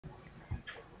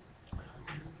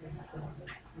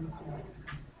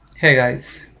Hey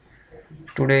guys,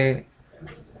 today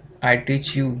I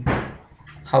teach you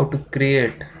how to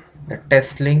create the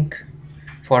test link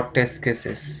for test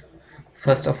cases.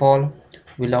 First of all,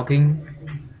 we log in.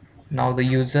 Now the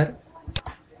user.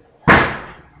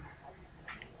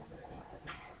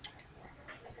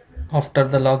 After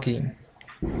the login,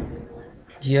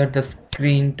 here the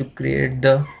screen to create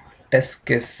the test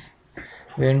case.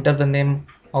 We enter the name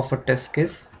of a test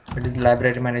case. It is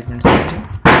library management system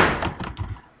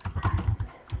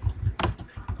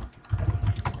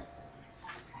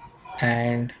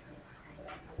and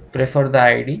prefer the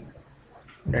ID,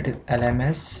 that is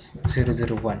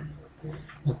LMS001.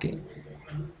 Okay,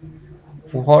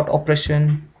 what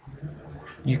operation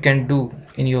you can do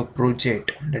in your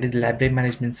project, that is library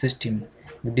management system,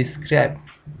 we describe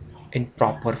in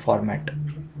proper format.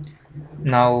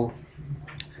 Now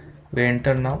we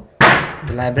enter now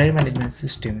the library management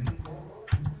system,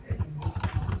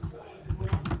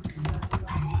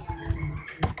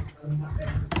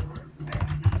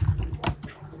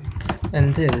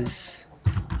 and this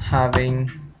having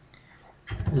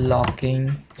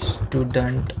locking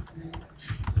student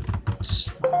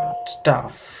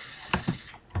staff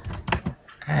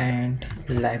and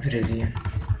librarian.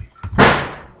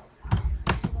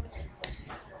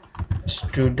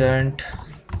 Student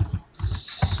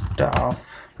staff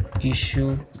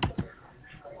issue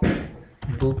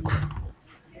book,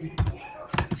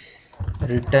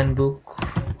 return book,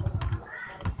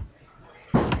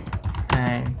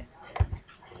 and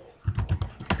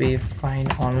pay fine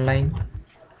online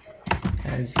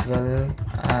as well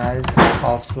as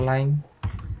offline,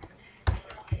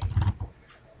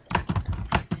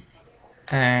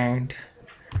 and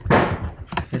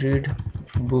read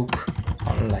book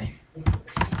online,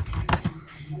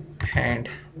 and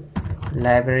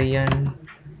librarian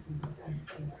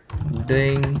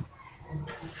doing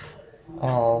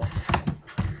of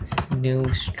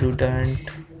new student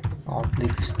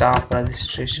public staff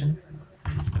registration,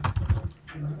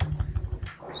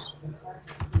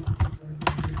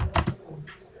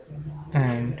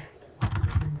 and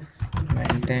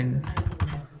maintain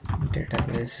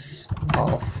database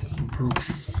of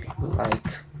books, like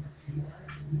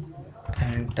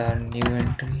enter new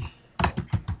entry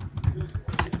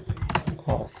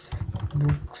of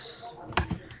books,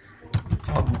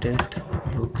 update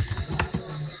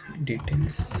books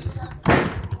details,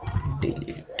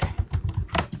 delete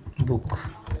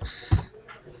books.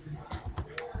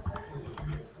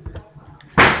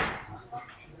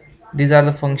 These are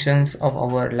the functions of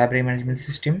our library management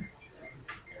system.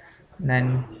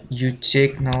 Then you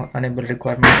check now enable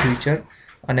requirement feature,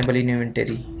 enable in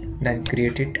inventory, then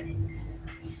create it.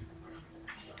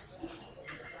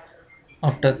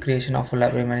 After creation of a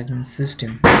library management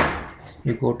system,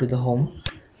 you go to the home.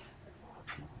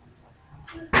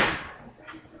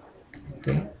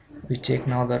 Okay, we check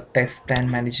now the test plan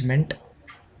management.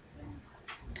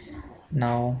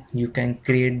 Now you can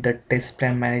create the test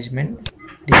plan management.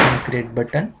 Click on create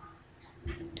button.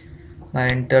 Now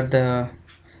enter the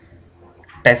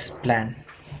test plan.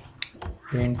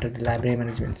 You enter the library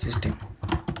management system,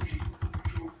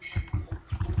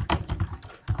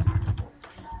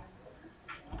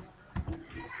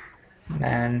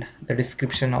 and the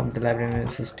description of the library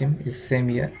management system is same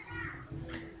here.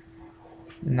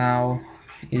 Now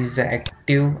is the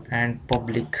active and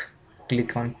public.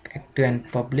 Click on active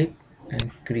and public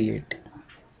and create.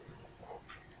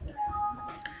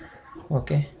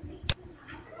 Okay,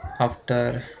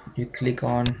 after you click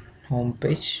on home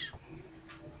page,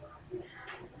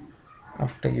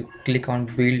 after you click on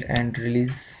build and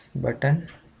release button,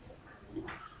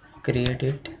 create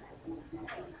it,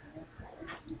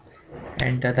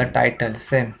 enter the title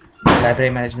same library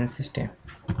management system,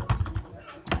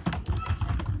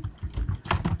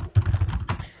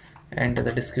 enter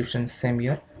the description same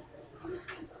here,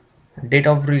 date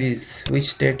of release,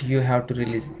 which date you have to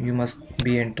release, you must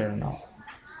be enter now,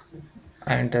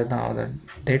 enter now the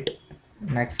date.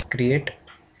 Next create,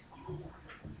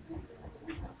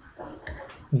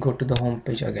 go to the home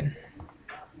page again.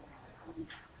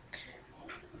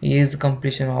 Here is the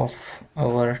completion of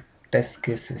our test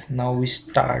cases. Now we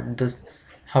start this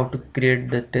how to create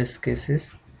the test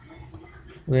cases.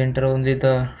 We enter only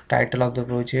the title of the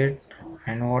project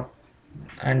and what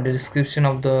and the description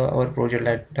of the our project,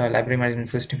 like the library management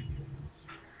system.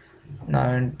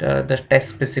 Now enter the test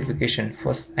specification.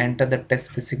 First enter the test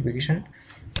specification.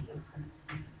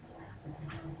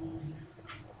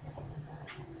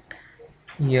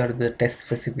 Here the test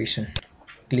specification,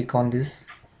 click on this.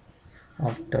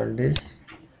 After this,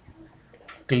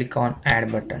 click on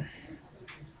add button.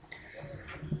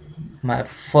 My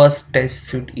first test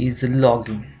suite is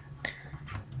logging.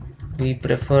 We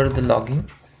prefer the logging.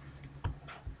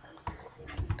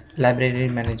 Library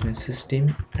management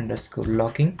system underscore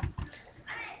logging.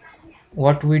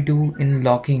 What we do in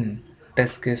logging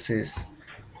test cases,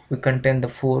 we contain the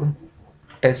four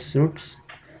test suites,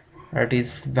 that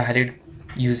is valid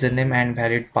username and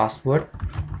valid password,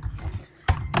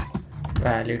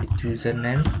 valid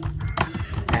username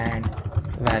and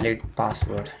valid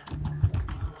password.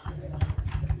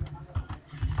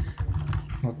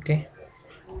 Okay,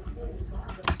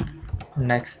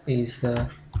 next is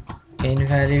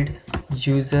invalid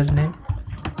username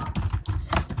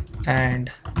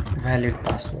and valid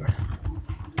password.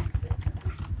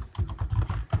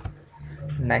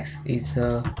 Next is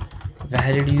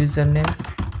valid username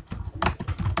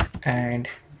and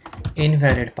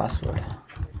invalid password.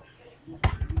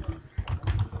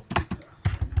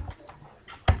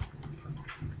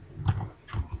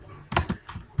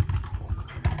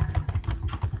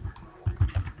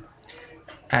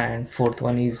 And fourth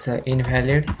one is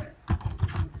invalid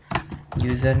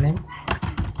username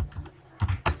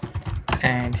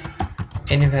and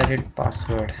invalid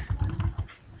password.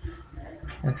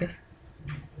 Okay,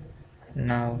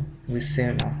 now we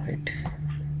save now it.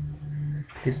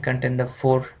 This contain the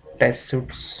four test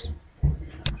suites.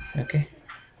 Okay,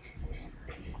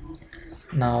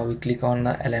 now we click on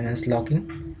the LMS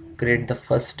login, create the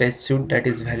first test suite, that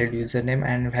is valid username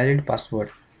and valid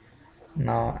password.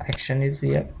 Now action is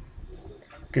here,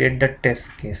 create the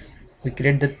test case. We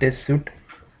create the test suite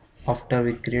after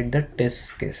we create the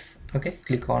test case. Okay,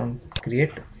 click on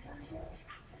create.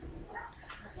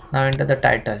 Now enter the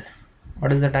title.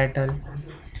 What is the title?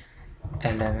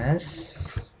 LMS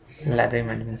library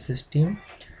management system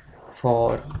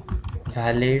for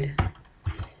valid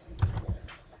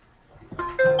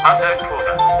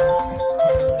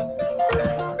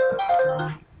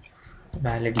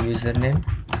valid username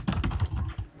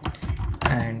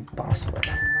and password.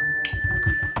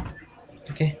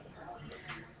 Okay,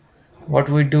 what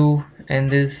we do in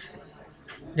this,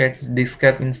 let's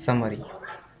describe in summary.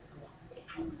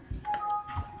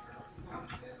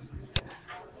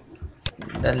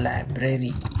 The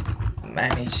library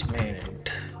management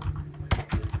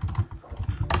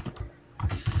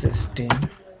system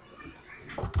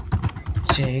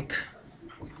check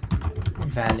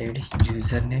valid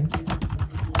username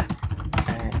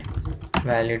and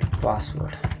valid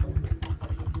password.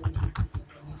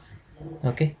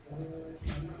 Okay,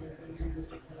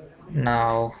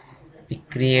 now we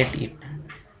create it.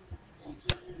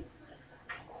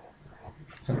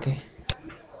 Okay,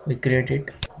 we create it.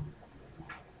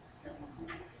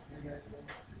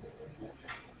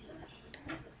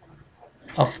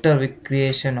 After we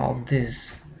creation of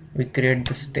this, we create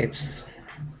the steps.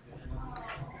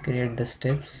 Create the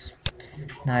steps.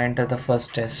 Now enter the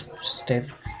first step.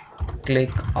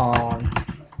 Click on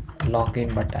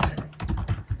login button.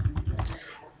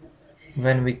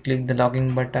 When we click the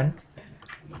login button,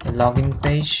 the login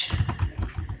page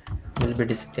will be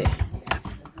displayed.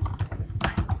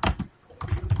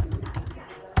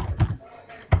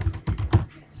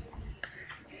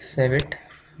 Save it.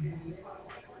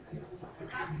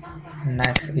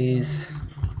 Next is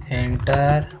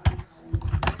enter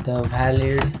the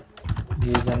valid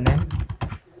username,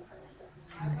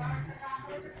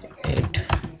 it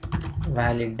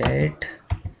validate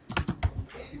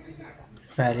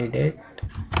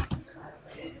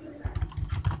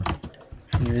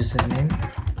username,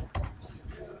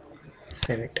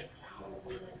 save it.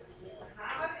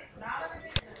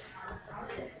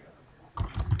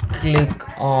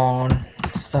 Click on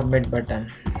submit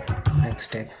button. Next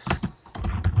step,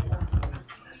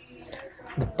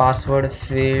 the password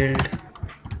field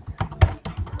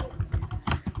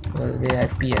will be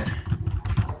appear.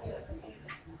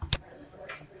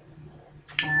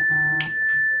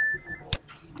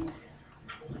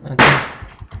 Okay,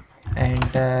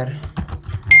 enter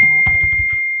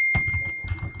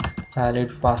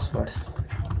valid password.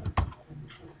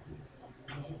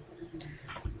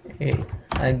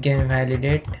 Again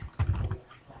validate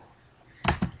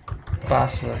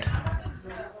password.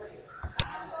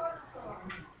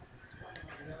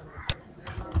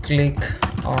 Click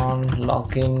on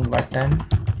login button.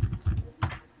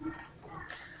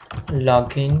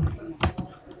 Login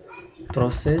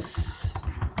process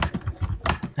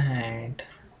and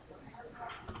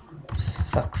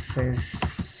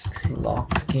success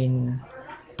login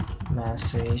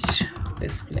message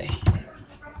display.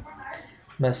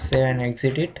 Let's save and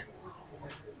exit it.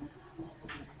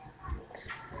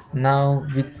 Now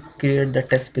we create the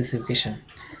test specification.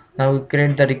 Now we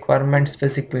create the requirement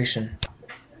specification.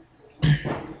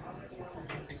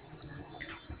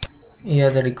 Here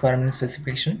the requirement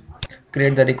specification.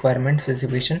 Create the requirement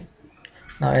specification.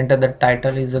 Now enter the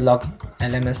title is the log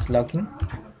LMS login.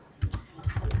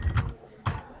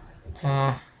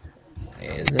 uh,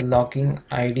 is the login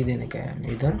ID देने का है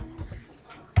हमें इधर,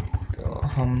 तो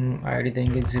हम ID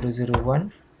देंगे 001,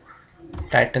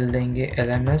 title देंगे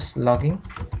LMS login.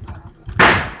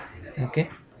 Okay,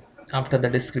 after the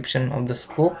description of the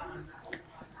scope,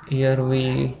 here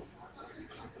we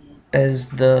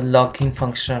test the login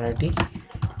functionality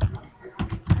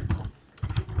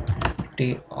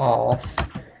of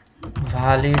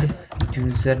valid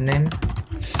username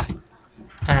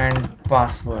and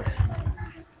password.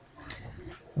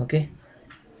 Okay,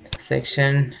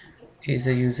 section is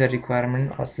a user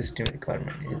requirement or system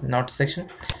requirement, not section.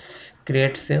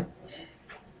 Create save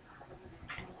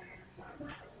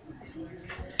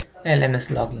LMS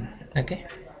login. Okay,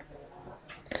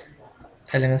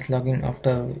 LMS login.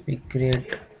 After we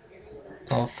create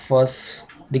a first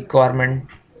requirement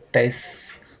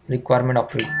test requirement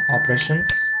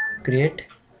operations, create,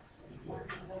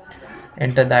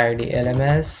 enter the ID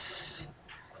LMS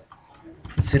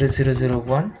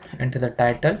 0001, enter the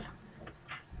title,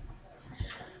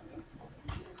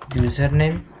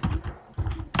 username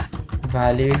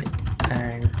valid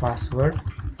and password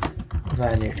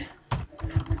valid.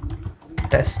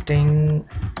 Testing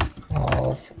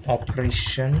of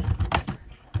operation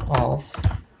of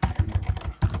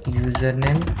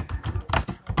username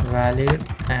valid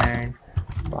and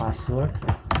password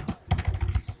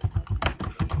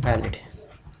valid.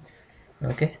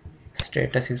 Okay,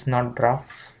 status is not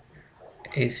draft,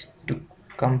 is to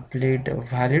complete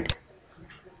valid.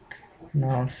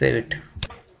 Now save it.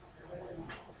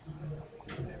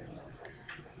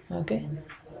 Okay,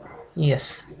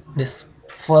 yes, this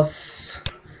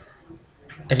first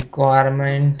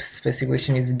requirement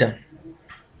specification is done.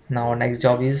 Now next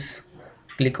job is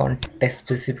click on test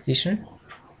specification,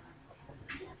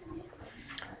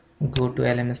 go to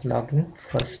LMS login,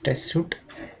 first test suite.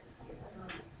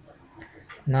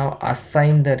 Now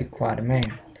assign the requirement.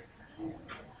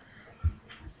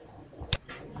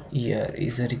 Here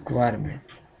is a requirement,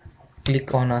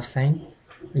 click on assign,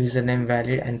 username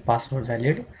valid and password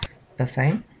valid,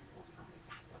 assign.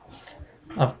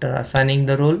 After assigning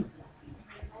the role,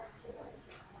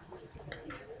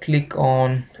 click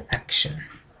on action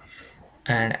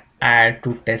and add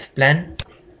to test plan.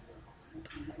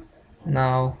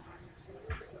 Now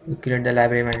we create the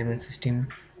library management system,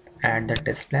 add the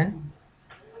test plan.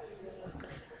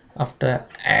 After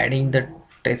adding the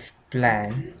test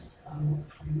plan,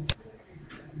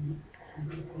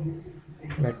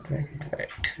 wait,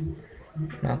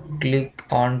 now click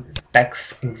on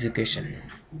text execution.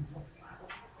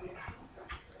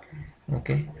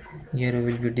 Okay, here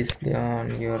will be display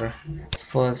on your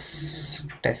first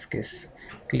test case.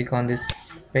 Click on this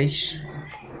page.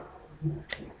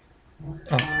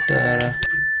 After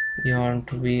you want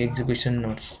to be execution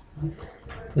notes,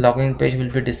 login page will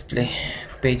be display.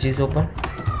 Page is open,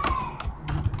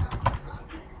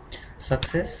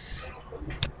 success,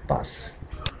 pass.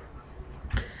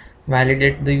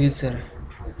 Validate the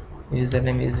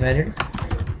username is valid,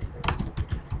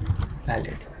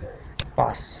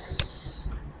 pass.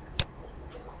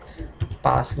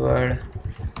 Password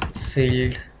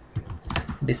field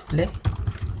display,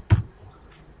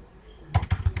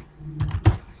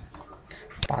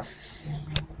 pass.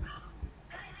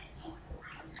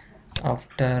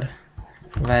 After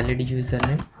valid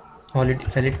username,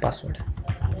 valid password,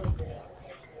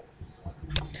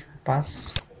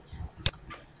 pass.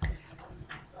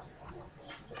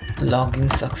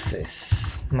 Login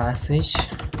success message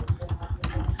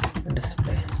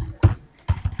display,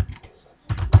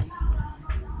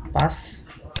 pass,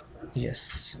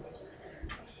 yes.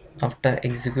 After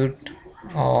execute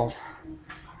of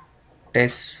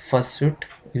test first suite,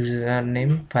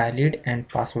 username valid and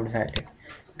password valid,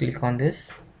 click on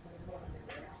this.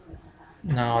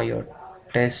 Now your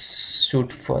test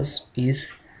suite first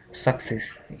is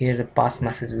success. Here the pass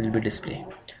message will be displayed.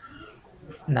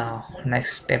 Now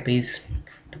next step is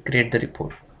to create the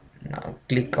report. Now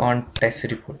click on test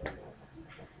report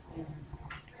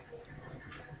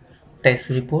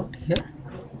here.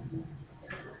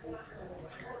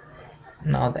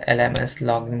 Now the LMS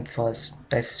login first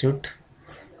test suite.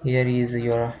 Here is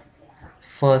your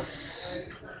first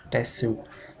test suite,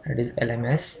 that is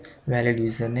LMS valid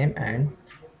username and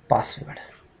password.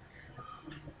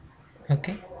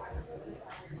 Okay,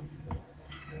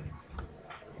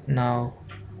 now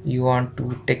you want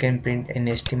to take and print in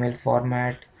HTML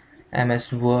format,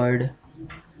 MS Word.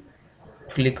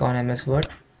 Click on MS Word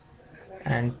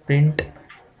and print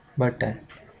button,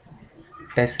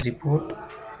 test report,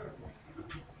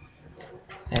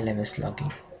 LMS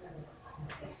login.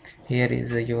 Here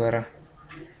is your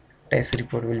test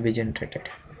report will be generated.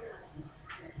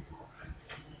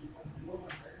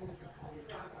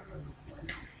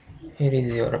 Here is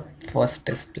your first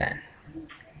test plan.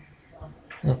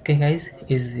 Okay guys,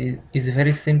 is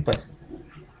very simple.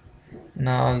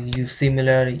 Now you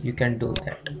similar you can do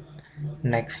that.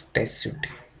 Next test suite.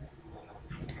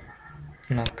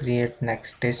 Now create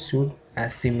next test suite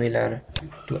as similar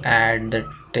to add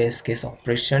the test case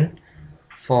operation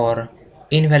for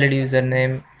invalid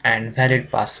username and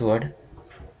valid password.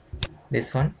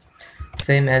 This one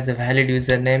same as a valid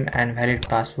username and valid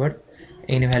password,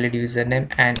 invalid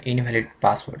username and invalid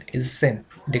password is same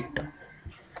dictum.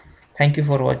 Thank you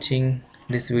for watching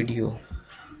this video.